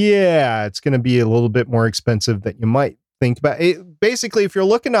yeah, it's going to be a little bit more expensive than you might think about it. Basically, if you're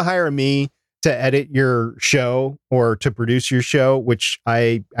looking to hire me to edit your show or to produce your show, which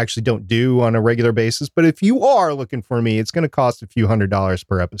I actually don't do on a regular basis, but if you are looking for me, it's going to cost a few $100s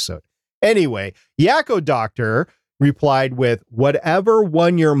per episode. Anyway, Yakko Doctor replied with, whatever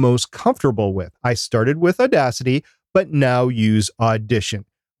one you're most comfortable with. I started with Audacity, but now use Audition.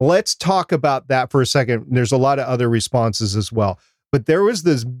 Let's talk about that for a second. There's a lot of other responses as well, but there was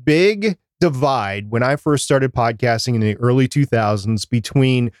this big divide when I first started podcasting in the early 2000s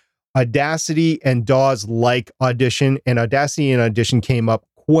between Audacity and DAWs like Audition, and Audacity and Audition came up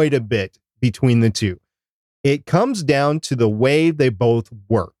quite a bit between the two. It comes down to the way they both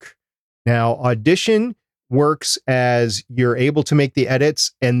work. Now, Audition works as you're able to make the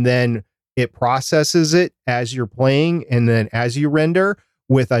edits and then it processes it as you're playing and then as you render.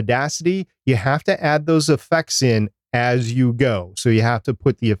 With Audacity, you have to add those effects in as you go. So you have to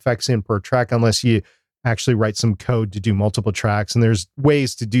put the effects in per track unless you actually write some code to do multiple tracks. And there's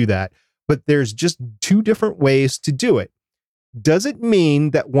ways to do that, but there's just two different ways to do it. Does it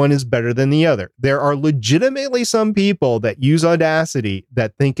mean that one is better than the other? There are legitimately some people that use Audacity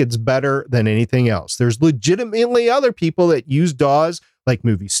that think it's better than anything else. There's legitimately other people that use DAWs like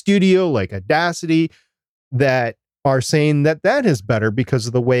Movie Studio, like Audacity, that are saying that that is better because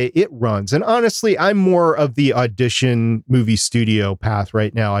of the way it runs. And honestly, I'm more of the Audition Movie Studio path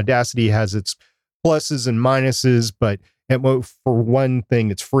right now. Audacity has its pluses and minuses, but for one thing,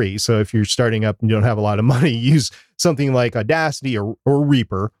 it's free. So if you're starting up and you don't have a lot of money, use something like Audacity or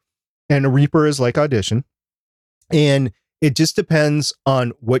Reaper. And a Reaper is like Audition. And it just depends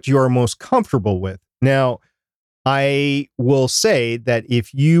on what you are most comfortable with. Now, I will say that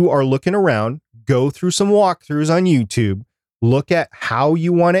if you are looking around, go through some walkthroughs on YouTube, look at how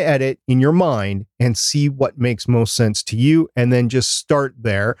you want to edit in your mind and see what makes most sense to you, and then just start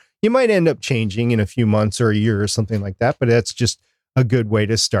there. You might end up changing in a few months or a year or something like that, but that's just a good way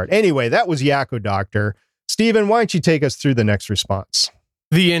to start. Anyway, that was Yakko Doctor. Steven, why don't you take us through the next response?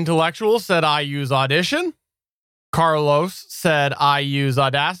 The Intellectual said, I use Audition. Carlos said, I use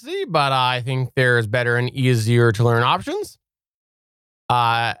Audacity, but I think there's better and easier to learn options.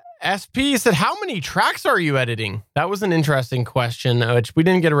 SP said, how many tracks are you editing? That was an interesting question, which we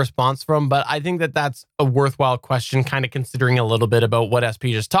didn't get a response from, but I think that that's a worthwhile question, kind of considering a little bit about what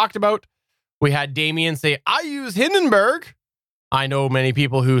SP just talked about. We had Damien say, I use Hindenburg. I know many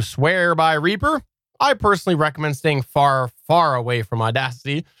people who swear by Reaper. I personally recommend staying far, far away from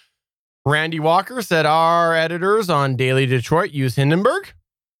Audacity. Randy Walker said, our editors on Daily Detroit use Hindenburg.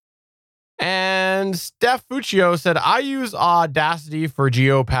 And Steph Fuccio said, I use Audacity for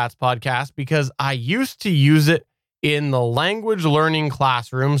GeoPat's podcast because I used to use it in the language learning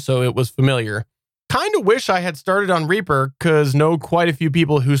classroom, so it was familiar. Kind of wish I had started on Reaper because know quite a few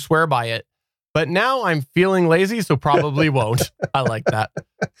people who swear by it. But now I'm feeling lazy, so probably won't. I like that.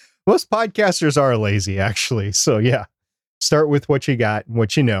 Most podcasters are lazy, actually. So yeah, start with what you got and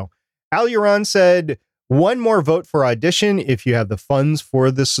what you know. Aluron said, one more vote for Audition if you have the funds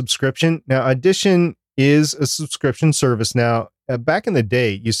for the subscription. Now, Audition is a subscription service now. Back in the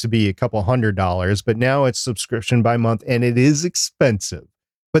day, it used to be a couple $100, but now it's subscription by month, and it is expensive.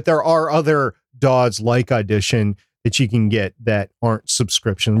 But there are other DAWs like Audition that you can get that aren't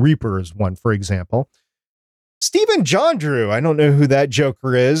subscription. Reaper is one, for example. Stephen John Drew, I don't know who that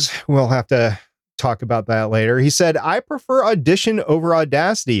joker is. We'll have to talk about that later. He said, I prefer Audition over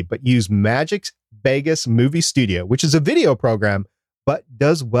Audacity, but use Magic's Vegas Movie Studio, which is a video program, but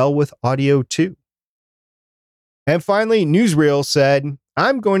does well with audio too. And finally, Newsreel said,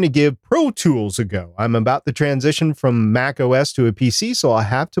 I'm going to give Pro Tools a go. I'm about to transition from Mac OS to a PC, so I'll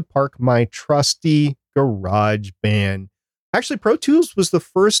have to park my trusty GarageBand. Actually, Pro Tools was the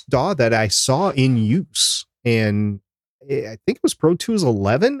first DAW that I saw in use. And I think it was Pro Tools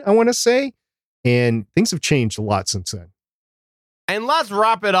 11, I want to say. And things have changed a lot since then. And let's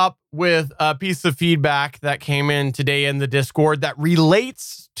wrap it up with a piece of feedback that came in today in the Discord that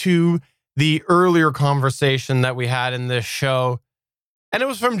relates to the earlier conversation that we had in this show. And it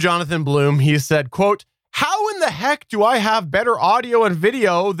was from Jonathan Bloom. He said, quote, "How in the heck do I have better audio and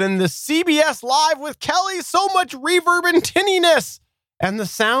video than the CBS Live with Kelly? So much reverb and tinniness. And the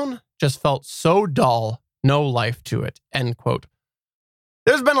sound just felt so dull. No life to it." End quote.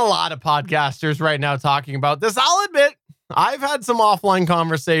 There's been a lot of podcasters right now talking about this. I'll admit, I've had some offline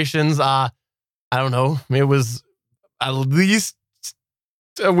conversations. I don't know. It was at least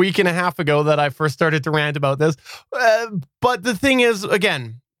a week and a half ago that I first started to rant about this. But the thing is,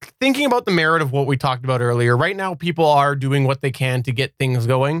 again, thinking about the merit of what we talked about earlier, right now people are doing what they can to get things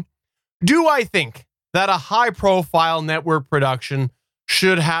going. Do I think that a high-profile network production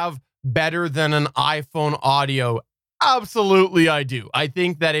should have better than an iPhone audio? Absolutely, I do. I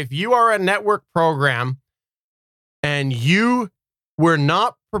think that if you are a network program and you were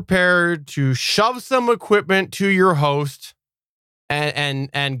not prepared to shove some equipment to your host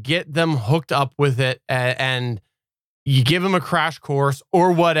and get them hooked up with it, and you give them a crash course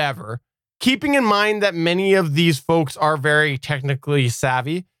or whatever, keeping in mind that many of these folks are very technically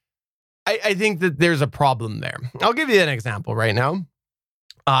savvy, I think that there's a problem there. I'll give you an example right now.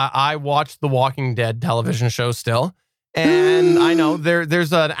 I watch The Walking Dead television show still. And I know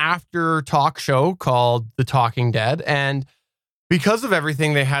there's an after talk show called The Talking Dead. And because of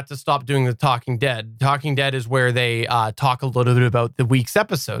everything, they had to stop doing The Talking Dead. Talking Dead is where they talk a little bit about the week's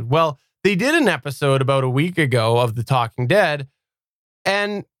episode. Well, they did an episode about a week ago of The Talking Dead.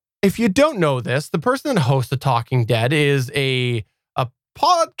 And if you don't know this, the person that hosts The Talking Dead is a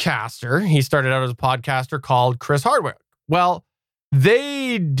podcaster. He started out as a podcaster called Chris Hardwick. Well,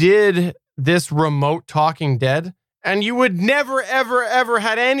 they did this remote Talking Dead. And you would never, ever, ever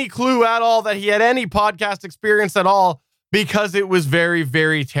had any clue at all that he had any podcast experience at all, because it was very,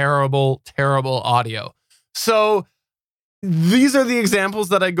 very terrible, terrible audio. So these are the examples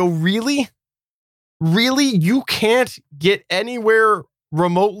that I go, really? Really? You can't get anywhere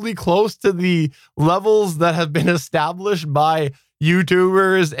remotely close to the levels that have been established by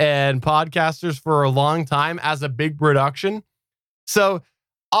YouTubers and podcasters for a long time as a big production? So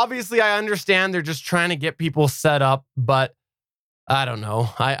obviously, I understand they're just trying to get people set up, but I don't know.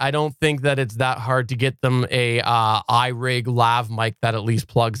 I don't think that it's that hard to get them a iRig lav mic that at least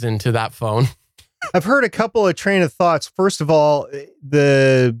plugs into that phone. I've heard a couple of train of thoughts. First of all,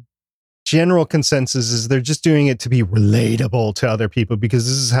 the general consensus is they're just doing it to be relatable to other people, because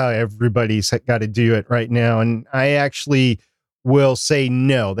this is how everybody's got to do it right now. And I actually will say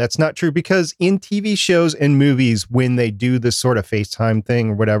no, that's not true, because in TV shows and movies, when they do this sort of FaceTime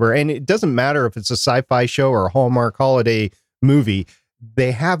thing or whatever, and it doesn't matter if it's a sci-fi show or a Hallmark holiday movie,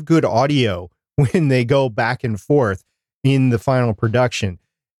 they have good audio when they go back and forth in the final production.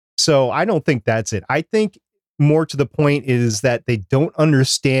 So I don't think that's it. I think more to the point is that they don't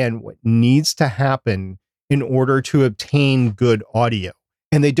understand what needs to happen in order to obtain good audio.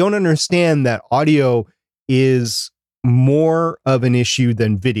 And they don't understand that audio is more of an issue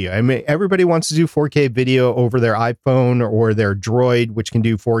than video. I mean, everybody wants to do 4K video over their iPhone or their Droid, which can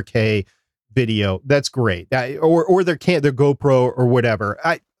do 4K video. That's great. Or their GoPro or whatever.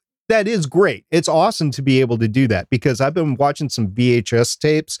 That is great. It's awesome to be able to do that, because I've been watching some VHS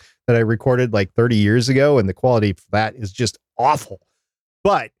tapes that I recorded like 30 years ago, and the quality for that is just awful.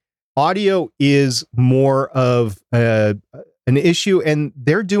 But audio is more of an issue, and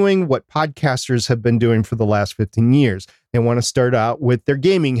they're doing what podcasters have been doing for the last 15 years. They want to start out with their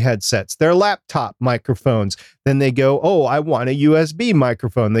gaming headsets, their laptop microphones. Then they go, oh, I want a USB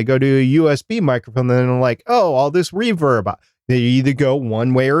microphone. They go to a USB microphone, and then they're like, oh, all this reverb. They either go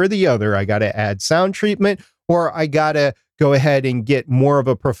one way or the other. I got to add sound treatment, or I got to go ahead and get more of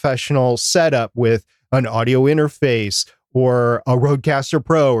a professional setup with an audio interface or a Rodecaster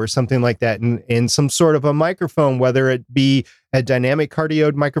Pro or something like that, and some sort of a microphone, whether it be a dynamic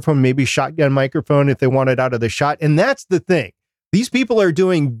cardioid microphone, maybe shotgun microphone if they want it out of the shot. And that's the thing. These people are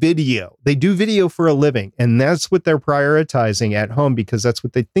doing video. They do video for a living, and that's what they're prioritizing at home, because that's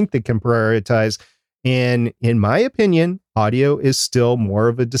what they think they can prioritize. And in my opinion, audio is still more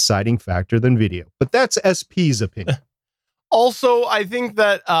of a deciding factor than video. But that's SP's opinion. Also, I think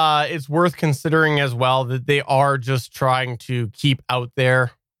that it's worth considering as well that they are just trying to keep out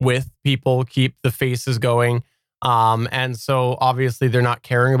there with people, keep the faces going. And so obviously they're not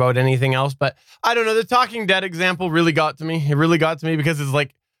caring about anything else. But I don't know. The Talking Dead example really got to me. It really got to me because it's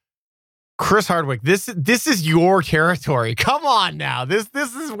like, Chris Hardwick, this is your territory. Come on now. This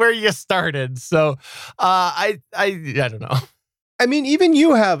is where you started. So I don't know. I mean, even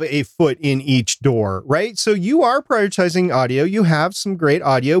you have a foot in each door, right? So you are prioritizing audio. You have some great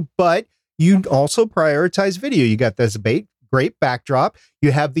audio, but you also prioritize video. You got this great backdrop.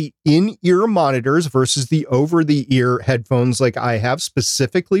 You have the in-ear monitors versus the over-the-ear headphones like I have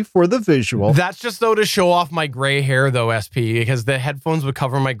specifically for the visual. That's just though to show off my gray hair though, SP, because the headphones would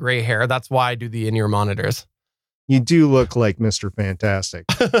cover my gray hair. That's why I do the in-ear monitors. You do look like Mr. Fantastic.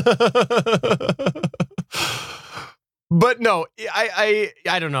 But no, I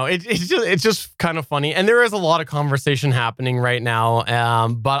don't know. It's just kind of funny. And there is a lot of conversation happening right now.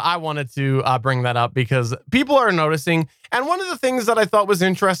 But I wanted to bring that up because people are noticing. And one of the things that I thought was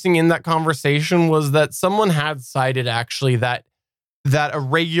interesting in that conversation was that someone had cited actually that a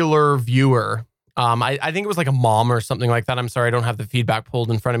regular viewer, I think it was like a mom or something like that. I'm sorry, I don't have the feedback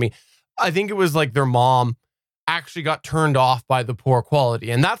pulled in front of me. I think it was like their mom actually got turned off by the poor quality.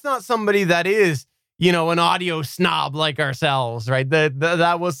 And that's not somebody that is, you know, an audio snob like ourselves, right?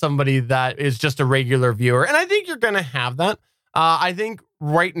 That was somebody that is just a regular viewer. And I think you're going to have that. I think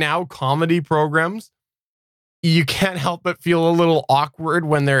right now, comedy programs, you can't help but feel a little awkward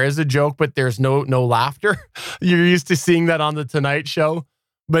when there is a joke, but there's no laughter. You're used to seeing that on The Tonight Show,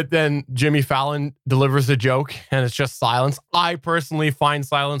 but then Jimmy Fallon delivers a joke and it's just silence. I personally find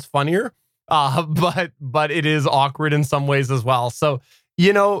silence funnier, but it is awkward in some ways as well. So,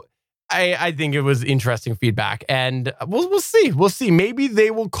 you know, I think it was interesting feedback, and we'll see. We'll see. Maybe they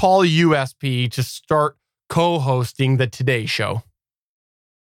will call USP to start co-hosting the Today Show.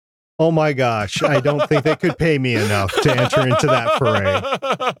 Oh my gosh. I don't think they could pay me enough to enter into that foray.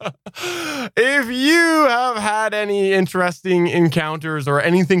 If you have had any interesting encounters or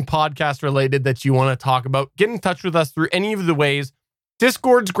anything podcast related that you want to talk about, get in touch with us through any of the ways.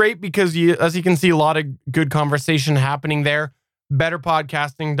 Discord's great because as you can see, a lot of good conversation happening there.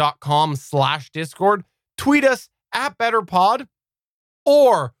 betterpodcasting.com/Discord. Tweet us at betterpod,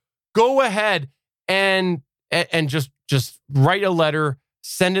 or go ahead and just write a letter,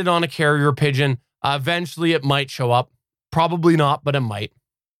 send it on a carrier pigeon. Eventually it might show up. Probably not, but it might.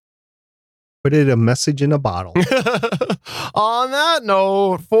 Put it a message in a bottle. On that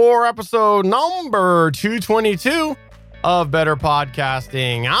note, for episode number 222 of Better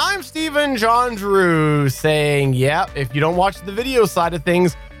Podcasting, I'm Stephen John Drew saying, yep, if you don't watch the video side of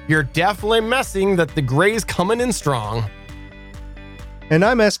things, you're definitely messing that the gray's coming in strong. And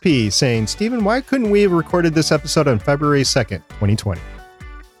I'm SP saying, Stephen, why couldn't we have recorded this episode on February 2nd, 2020?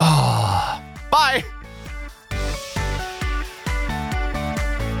 Bye.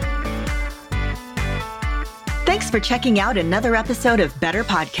 Thanks for checking out another episode of Better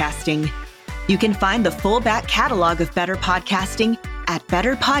Podcasting. You can find the full back catalog of Better Podcasting at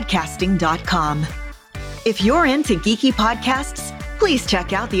betterpodcasting.com. If you're into geeky podcasts, please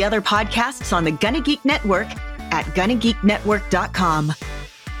check out the other podcasts on the Gonna Geek Network at GonnaGeekNetwork.com.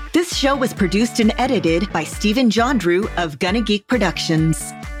 This show was produced and edited by Stephen John Drew of Gonna Geek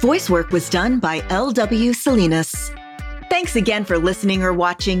Productions. Voice work was done by L.W. Salinas. Thanks again for listening or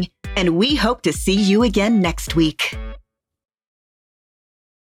watching, and we hope to see you again next week.